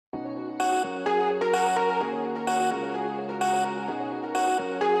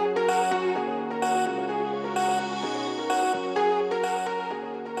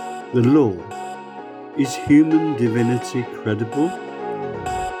The Lord. Is human divinity credible?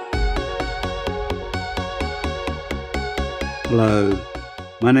 Hello,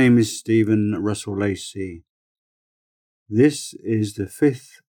 my name is Stephen Russell Lacey. This is the 5th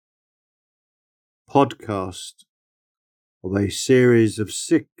podcast of a series of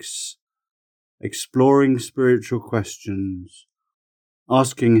 6 exploring spiritual questions,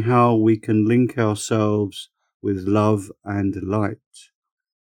 asking how we can link ourselves with love and light,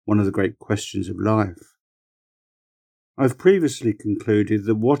 one of the great questions of life. I've previously concluded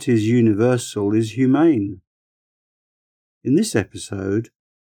that what is universal is humane. In this episode,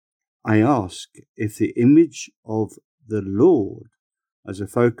 I ask if the image of the Lord as a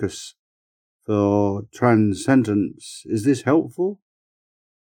focus for transcendence, is this helpful?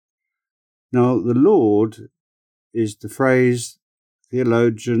 Now, the Lord is the phrase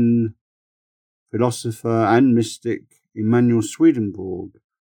theologian, philosopher and mystic Emanuel Swedenborg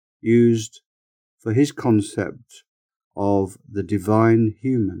used for his concept of the divine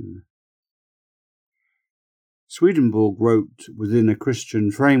human. Swedenborg wrote within a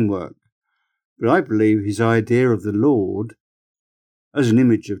Christian framework, but I believe his idea of the Lord as an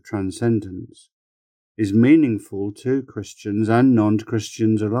image of transcendence is meaningful to Christians and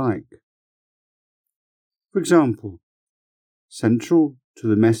non-Christians alike. For example, central to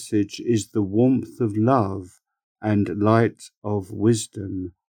the message is the warmth of love and light of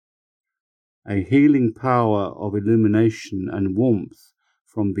wisdom, a healing power of illumination and warmth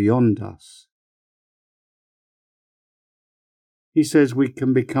from beyond us. He says we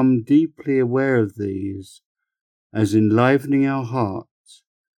can become deeply aware of these as enlivening our hearts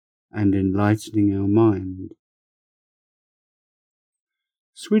and enlightening our mind.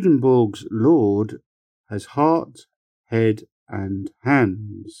 Swedenborg's Lord has heart, head, and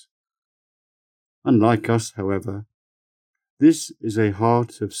hands. Unlike us, however, this is a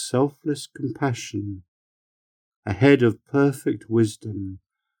heart of selfless compassion, a head of perfect wisdom,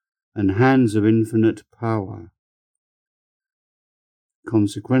 and hands of infinite power.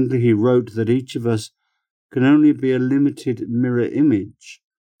 Consequently, he wrote that each of us can only be a limited mirror image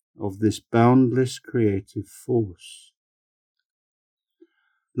of this boundless creative force.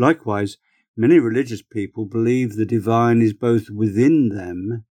 Likewise, many religious people believe the divine is both within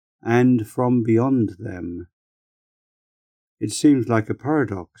them and from beyond them. It seems like a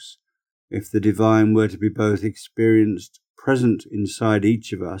paradox if the divine were to be both experienced present inside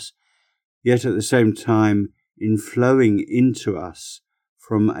each of us, yet at the same time inflowing into us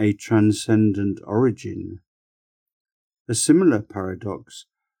from a transcendent origin. A similar paradox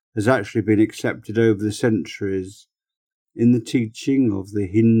has actually been accepted over the centuries in the teaching of the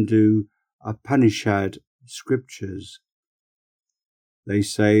Hindu Upanishad scriptures. They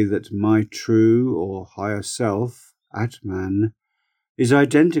say that my true or higher self, Atman, is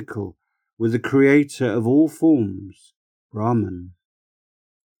identical with the creator of all forms, Brahman.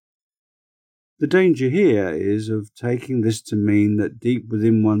 The danger here is of taking this to mean that deep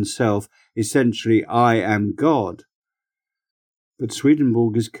within oneself, essentially, I am God. But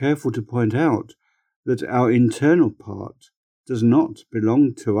Swedenborg is careful to point out that our internal part does not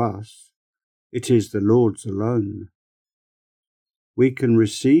belong to us. It is the Lord's alone. We can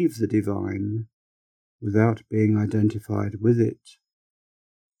receive the divine without being identified with it.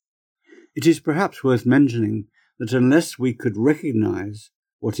 It is perhaps worth mentioning that unless we could recognize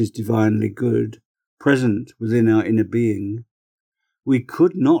what is divinely good, present within our inner being, we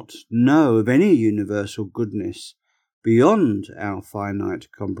could not know of any universal goodness beyond our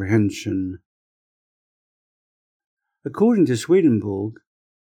finite comprehension. According to Swedenborg,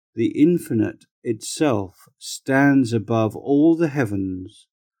 the infinite itself stands above all the heavens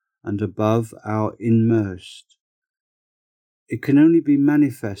and above our inmost. It can only be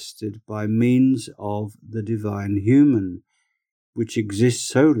manifested by means of the divine human, which exists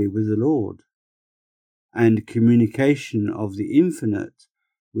solely with the Lord, and communication of the infinite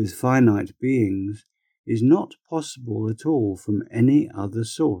with finite beings is not possible at all from any other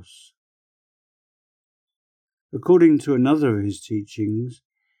source. According to another of his teachings,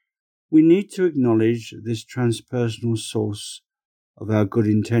 we need to acknowledge this transpersonal source of our good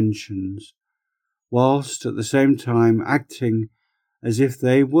intentions, whilst at the same time acting as if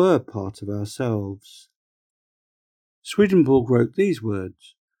they were part of ourselves. Swedenborg wrote these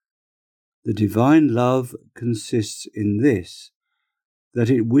words: "The divine love consists in this,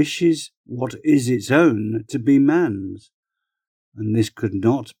 that it wishes what is its own to be man's, and this could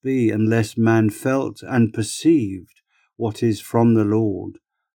not be unless man felt and perceived what is from the Lord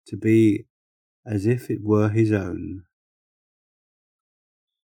to be as if it were his own."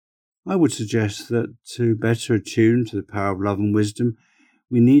 I would suggest that to better attune to the power of love and wisdom,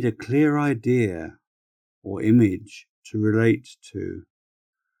 we need a clear idea or image to relate to.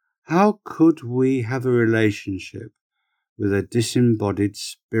 How could we have a relationship with a disembodied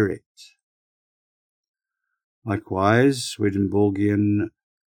spirit? Likewise, Swedenborgian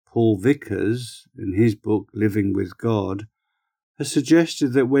Paul Vickers, in his book Living with God, has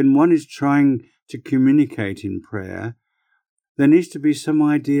suggested that when one is trying to communicate in prayer, there needs to be some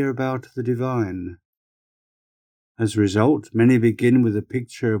idea about the divine. As a result, many begin with a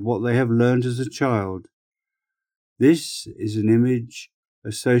picture of what they have learned as a child. This is an image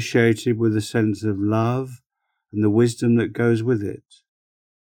associated with a sense of love and the wisdom that goes with it.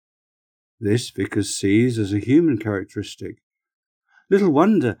 This Vickers sees as a human characteristic. Little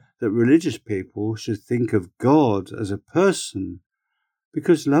wonder that religious people should think of God as a person,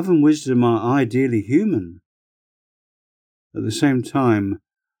 because love and wisdom are ideally human. At the same time,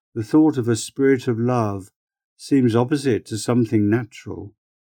 the thought of a spirit of love seems opposite to something natural.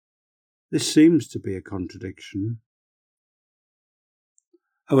 This seems to be a contradiction.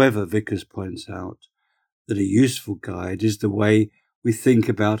 However, Vickers points out that a useful guide is the way we think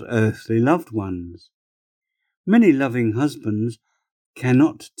about earthly loved ones. Many loving husbands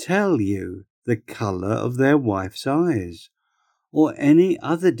cannot tell you the colour of their wife's eyes or any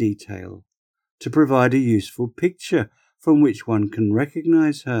other detail to provide a useful picture from which one can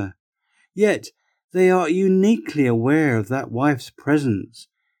recognise her. Yet they are uniquely aware of that wife's presence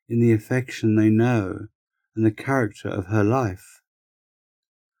in the affection they know and the character of her life.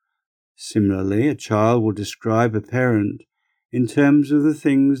 Similarly, a child will describe a parent in terms of the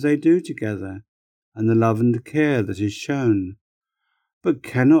things they do together and the love and care that is shown, but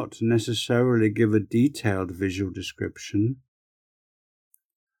cannot necessarily give a detailed visual description.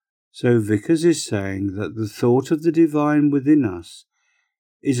 So Vickers is saying that the thought of the divine within us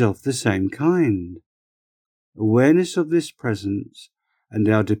is of the same kind. Awareness of this presence and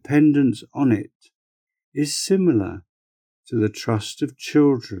our dependence on it is similar to the trust of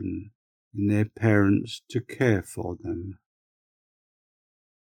children in their parents to care for them.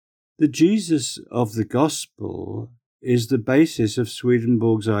 The Jesus of the Gospel is the basis of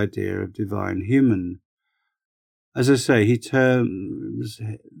Swedenborg's idea of divine human. As I say, he terms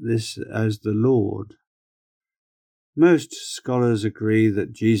this as the Lord. Most scholars agree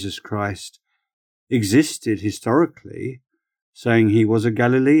that Jesus Christ existed historically, saying he was a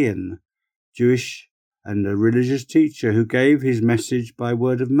Galilean, Jewish and a religious teacher who gave his message by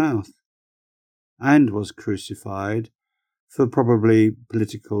word of mouth, and was crucified for probably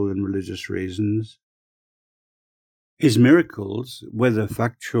political and religious reasons. His miracles, whether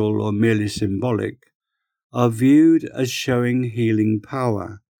factual or merely symbolic, are viewed as showing healing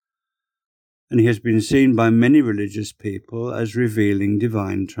power, and he has been seen by many religious people as revealing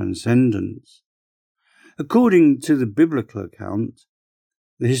divine transcendence. According to the biblical account,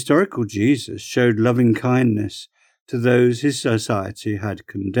 the historical Jesus showed loving kindness to those his society had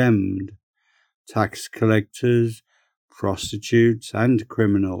condemned, tax collectors, prostitutes, and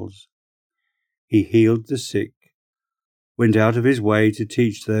criminals. He healed the sick, went out of his way to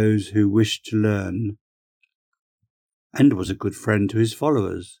teach those who wished to learn, and was a good friend to his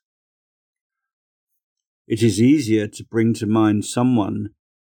followers. It is easier to bring to mind someone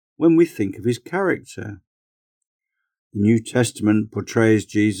when we think of his character. The New Testament portrays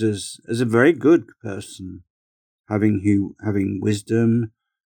Jesus as a very good person, having wisdom,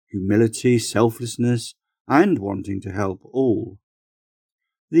 humility, selflessness, and wanting to help all.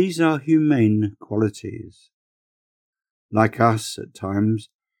 These are humane qualities. Like us at times,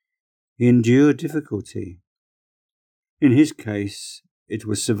 he endured difficulty. In his case, it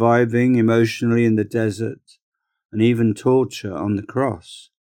was surviving emotionally in the desert and even torture on the cross.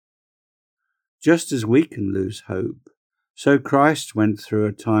 Just as we can lose hope, so Christ went through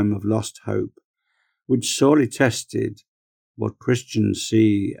a time of lost hope, which sorely tested what Christians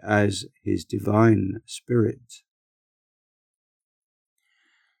see as his divine spirit.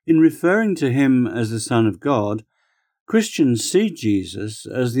 In referring to him as the Son of God, Christians see Jesus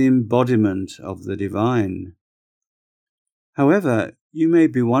as the embodiment of the divine. However, you may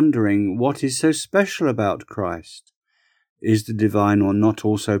be wondering what is so special about Christ. Is the divine not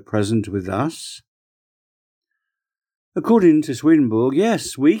also present with us? According to Swedenborg,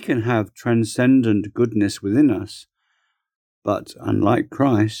 yes, we can have transcendent goodness within us, but unlike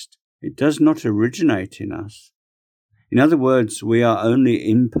Christ, it does not originate in us. In other words, we are only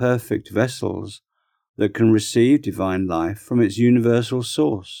imperfect vessels that can receive divine life from its universal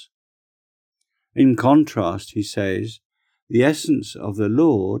source. In contrast, he says, the essence of the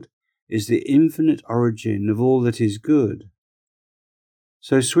Lord is the infinite origin of all that is good.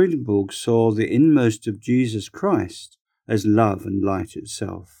 So Swedenborg saw the inmost of Jesus Christ as love and light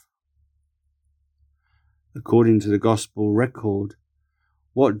itself. According to the Gospel record,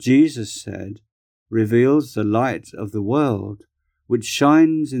 what Jesus said reveals the light of the world, which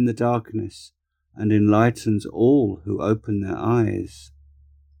shines in the darkness and enlightens all who open their eyes.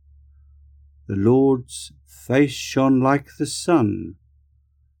 The Lord's face shone like the sun,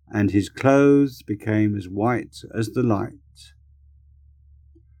 and his clothes became as white as the light.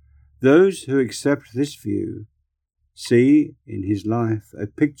 Those who accept this view see in his life a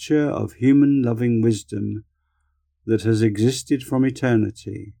picture of human loving wisdom that has existed from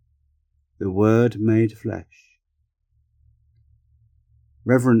eternity, the Word made flesh.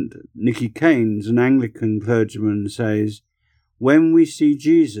 Reverend Nicky Keynes, an Anglican clergyman, says, "When we see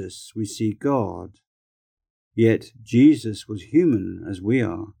Jesus, we see God. Yet Jesus was human as we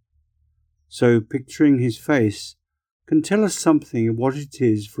are. So picturing his face can tell us something of what it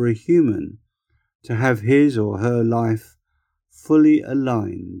is for a human to have his or her life fully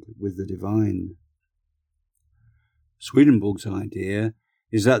aligned with the divine." Swedenborg's idea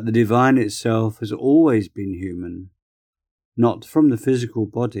is that the divine itself has always been human, not from the physical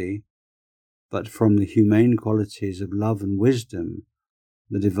body, but from the humane qualities of love and wisdom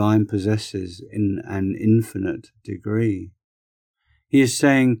the divine possesses in an infinite degree. He is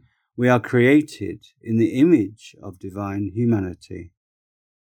saying we are created in the image of divine humanity.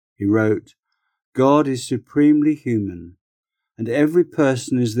 He wrote, "God is supremely human, and every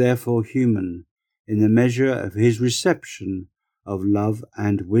person is therefore human in the measure of his reception of love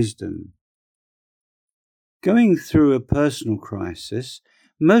and wisdom." Going through a personal crisis,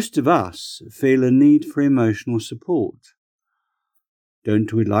 most of us feel a need for emotional support.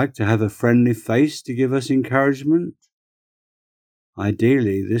 Don't we like to have a friendly face to give us encouragement?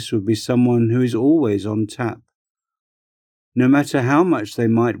 Ideally, this would be someone who is always on tap. No matter how much they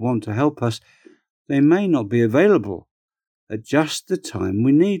might want to help us, they may not be available at just the time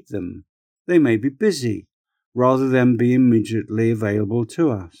we need them. They may be busy, rather than be immediately available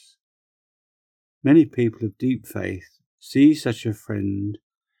to us. Many people of deep faith see such a friend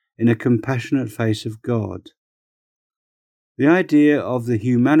in a compassionate face of God. The idea of the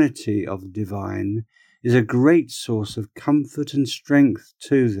humanity of the divine is a great source of comfort and strength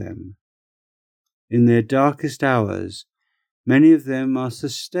to them. In their darkest hours, many of them are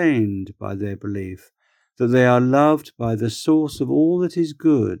sustained by their belief that they are loved by the source of all that is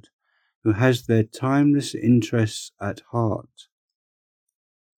good, who has their timeless interests at heart.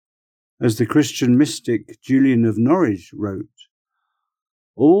 As the Christian mystic Julian of Norwich wrote,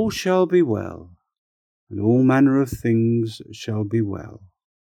 "All shall be well, and all manner of things shall be well."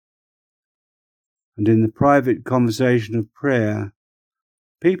 And in the private conversation of prayer,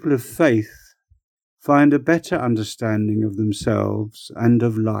 people of faith find a better understanding of themselves and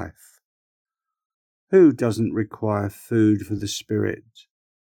of life. Who doesn't require food for the spirit,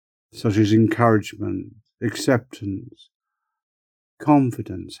 such as encouragement, acceptance,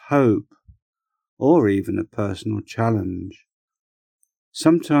 confidence, hope, or even a personal challenge?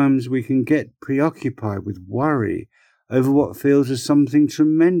 Sometimes we can get preoccupied with worry over what feels as something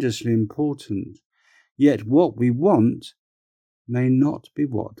tremendously important, yet what we want may not be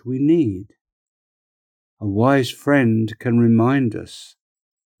what we need. A wise friend can remind us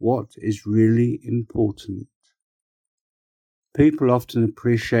what is really important. People often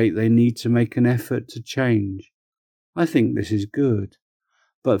appreciate they need to make an effort to change. I think this is good,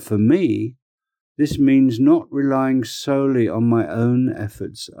 but for me, this means not relying solely on my own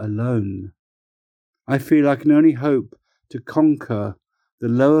efforts alone. I feel I can only hope to conquer the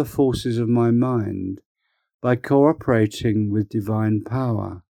lower forces of my mind by cooperating with divine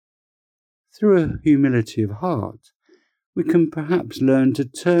power. Through a humility of heart, we can perhaps learn to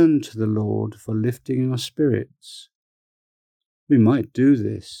turn to the Lord for lifting our spirits. We might do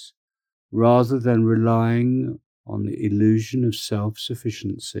this rather than relying on the illusion of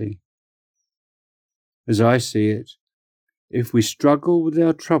self-sufficiency. As I see it, if we struggle with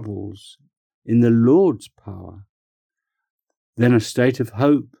our troubles in the Lord's power, then a state of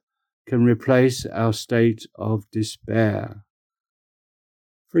hope can replace our state of despair.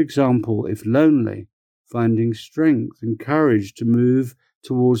 For example, if lonely, finding strength and courage to move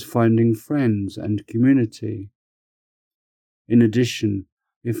towards finding friends and community. In addition,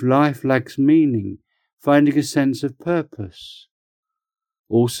 if life lacks meaning, finding a sense of purpose.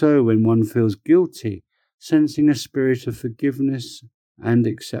 Also, when one feels guilty, sensing a spirit of forgiveness and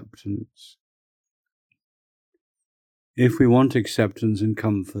acceptance. If we want acceptance and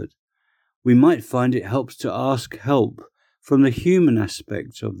comfort, we might find it helps to ask help from the human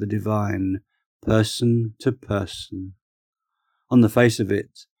aspect of the divine, person to person. On the face of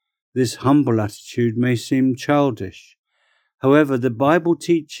it, this humble attitude may seem childish, However, the Bible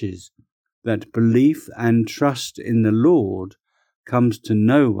teaches that belief and trust in the Lord comes to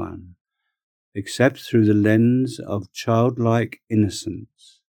no one except through the lens of childlike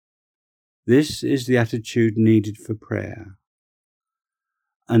innocence. This is the attitude needed for prayer.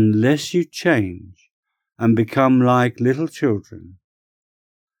 Unless you change and become like little children,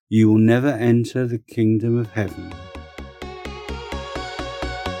 you will never enter the kingdom of heaven.